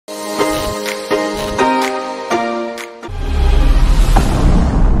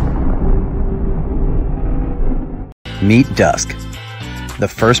Meet Dusk, the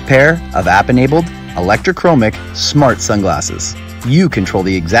first pair of app-enabled, electrochromic, smart sunglasses. You control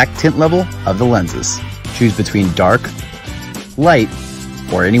the exact tint level of the lenses. Choose between dark, light,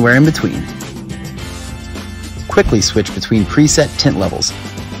 or anywhere in between. Quickly switch between preset tint levels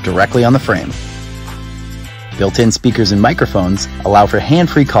directly on the frame. Built-in speakers and microphones allow for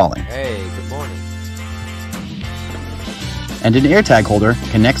hand-free calling. Hey, good morning. And an AirTag holder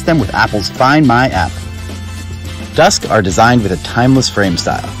connects them with Apple's Find My app. Dusk are designed with a timeless frame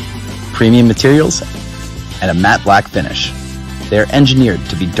style, premium materials, and a matte black finish. They are engineered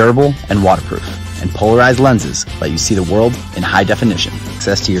to be durable and waterproof, and polarized lenses let you see the world in high definition.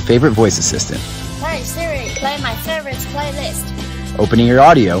 Access to your favorite voice assistant. Hey Siri, play my favorites playlist. Opening your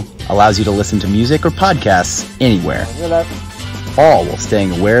audio allows you to listen to music or podcasts anywhere, all while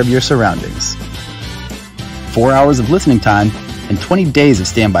staying aware of your surroundings. 4 hours of listening time and 20 days of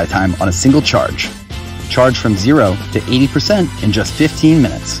standby time on a single charge. Charge from 0 to 80% in just 15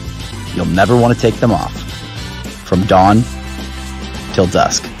 minutes. You'll never want to take them off. From dawn till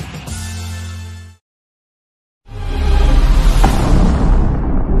dusk.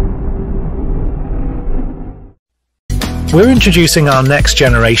 We're introducing our next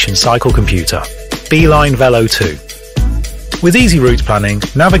generation cycle computer, Beeline Velo 2, with easy route planning,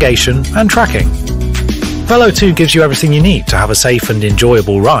 navigation and tracking. Velo 2 gives you everything you need to have a safe and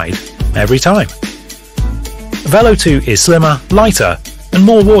enjoyable ride every time. Velo 2 is slimmer, lighter and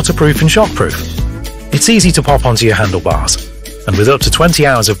more waterproof and shockproof. It's easy to pop onto your handlebars, and with up to 20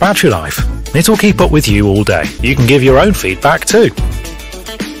 hours of battery life, it'll keep up with you all day. You can give your own feedback too.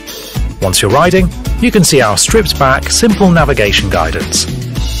 Once you're riding, you can see our stripped back, simple navigation guidance,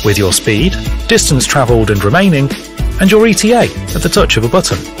 with your speed, distance travelled and remaining, and your ETA at the touch of a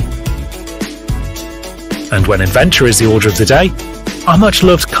button. And when adventure is the order of the day, our much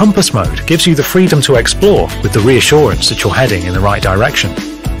loved compass mode gives you the freedom to explore with the reassurance that you're heading in the right direction.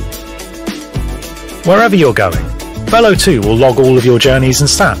 Wherever you're going, Velo 2 will log all of your journeys and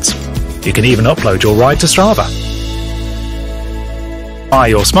stats. You can even upload your ride to Strava. By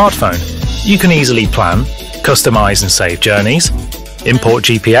your smartphone, you can easily plan, customize and save journeys, import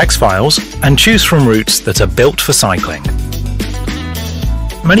GPX files, and choose from routes that are built for cycling.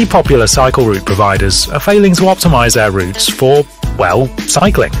 Many popular cycle route providers are failing to optimize their routes for, well,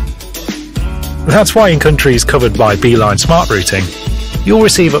 cycling. That's why in countries covered by Beeline Smart Routing, you'll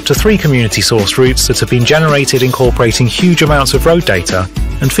receive up to 3 community-sourced routes that have been generated incorporating huge amounts of road data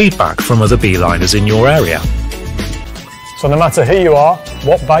and feedback from other Beeliners in your area. So no matter who you are,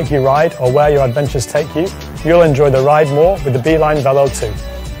 what bike you ride, or where your adventures take you, you'll enjoy the ride more with the Beeline Velo 2.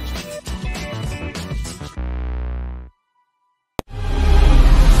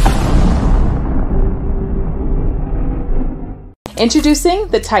 Introducing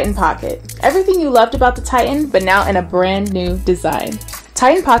the Titan Pocket. Everything you loved about the Titan, but now in a brand new design.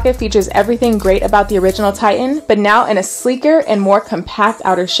 Titan Pocket features everything great about the original Titan, but now in a sleeker and more compact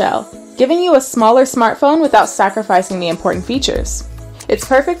outer shell, giving you a smaller smartphone without sacrificing the important features. It's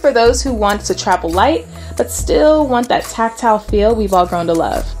perfect for those who want to travel light, but still want that tactile feel we've all grown to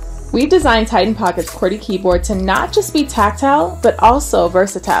love. We've designed Titan Pocket's QWERTY keyboard to not just be tactile, but also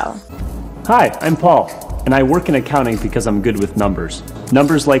versatile. Hi, I'm Paul, and I work in accounting because I'm good with numbers.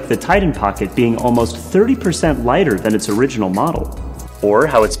 Numbers like the Titan Pocket being almost 30% lighter than its original model. Or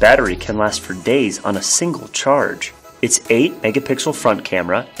how its battery can last for days on a single charge. Its 8-megapixel front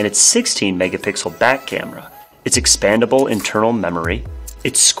camera and its 16-megapixel back camera. Its expandable internal memory,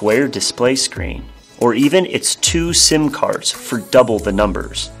 its square display screen, or even its 2 SIM cards for double the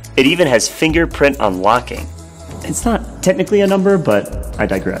numbers. It even has fingerprint unlocking. It's not technically a number, but I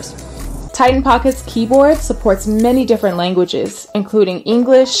digress. Titan Pocket's keyboard supports many different languages, including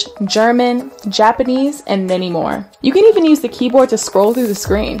English, German, Japanese, and many more. You can even use the keyboard to scroll through the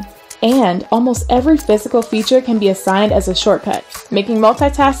screen. And almost every physical feature can be assigned as a shortcut, making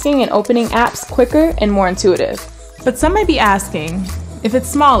multitasking and opening apps quicker and more intuitive. But some might be asking, if it's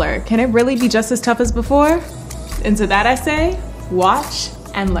smaller, can it really be just as tough as before? And to that I say, watch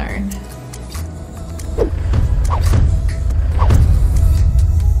and learn.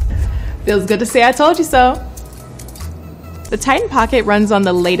 Feels good to say I told you so. The Titan Pocket runs on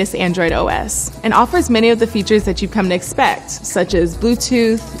the latest Android OS and offers many of the features that you've come to expect, such as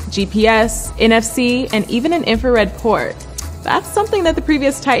Bluetooth, GPS, NFC, and even an infrared port. That's something that the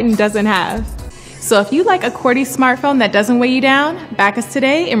previous Titan doesn't have. So if you like a QWERTY smartphone that doesn't weigh you down, back us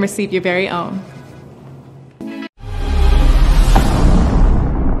today and receive your very own.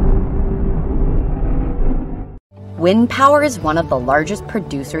 Wind power is one of the largest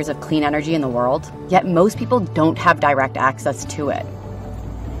producers of clean energy in the world, yet most people don't have direct access to it.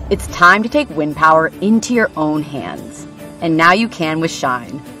 It's time to take wind power into your own hands. And now you can with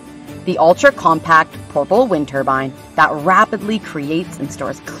Shine, the ultra-compact portable wind turbine that rapidly creates and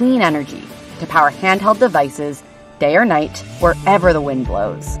stores clean energy to power handheld devices day or night, wherever the wind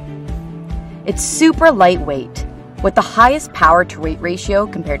blows. It's super lightweight, with the highest power to weight ratio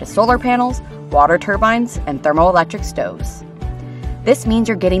compared to solar panels, water turbines, and thermoelectric stoves. This means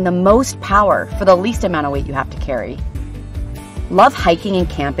you're getting the most power for the least amount of weight you have to carry. Love hiking and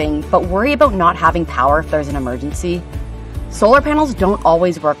camping, but worry about not having power if there's an emergency? Solar panels don't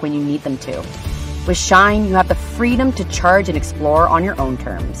always work when you need them to. With Shine, you have the freedom to charge and explore on your own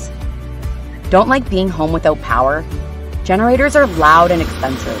terms. Don't like being home without power? Generators are loud and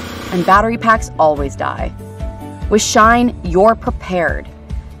expensive, and battery packs always die. With Shine, you're prepared.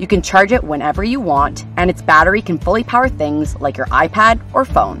 You can charge it whenever you want, and its battery can fully power things like your iPad or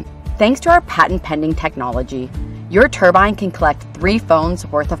phone. Thanks to our patent-pending technology, your turbine can collect 3 phones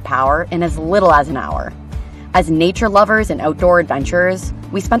worth of power in as little as an hour. As nature lovers and outdoor adventurers,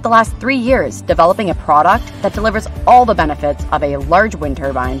 we spent the last 3 years developing a product that delivers all the benefits of a large wind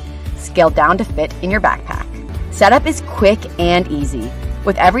turbine scaled down to fit in your backpack. Setup is quick and easy.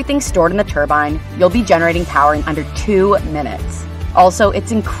 With everything stored in the turbine, you'll be generating power in under 2 minutes. Also,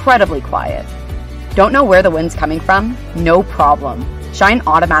 it's incredibly quiet. Don't know where the wind's coming from? No problem. Shine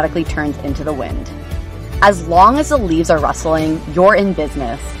automatically turns into the wind. As long as the leaves are rustling, you're in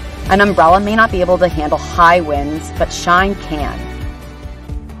business. An umbrella may not be able to handle high winds, but Shine can.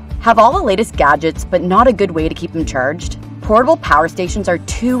 Have all the latest gadgets, but not a good way to keep them charged? Portable power stations are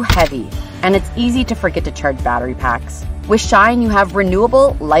too heavy, and it's easy to forget to charge battery packs. With Shine, you have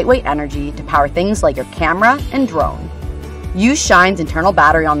renewable, lightweight energy to power things like your camera and drone. Use Shine's internal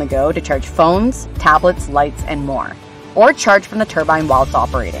battery on the go to charge phones, tablets, lights, and more. Or charge from the turbine while it's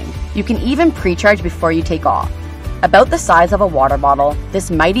operating. You can even pre-charge before you take off. About the size of a water bottle, this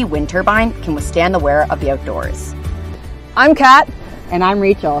mighty wind turbine can withstand the wear of the outdoors. I'm Kat. And I'm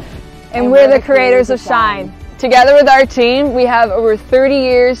Rachel. And we're the creators of Shine. Together with our team, we have over 30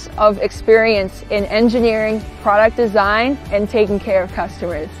 years of experience in engineering, product design, and taking care of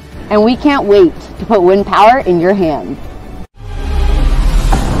customers. And we can't wait to put wind power in your hands.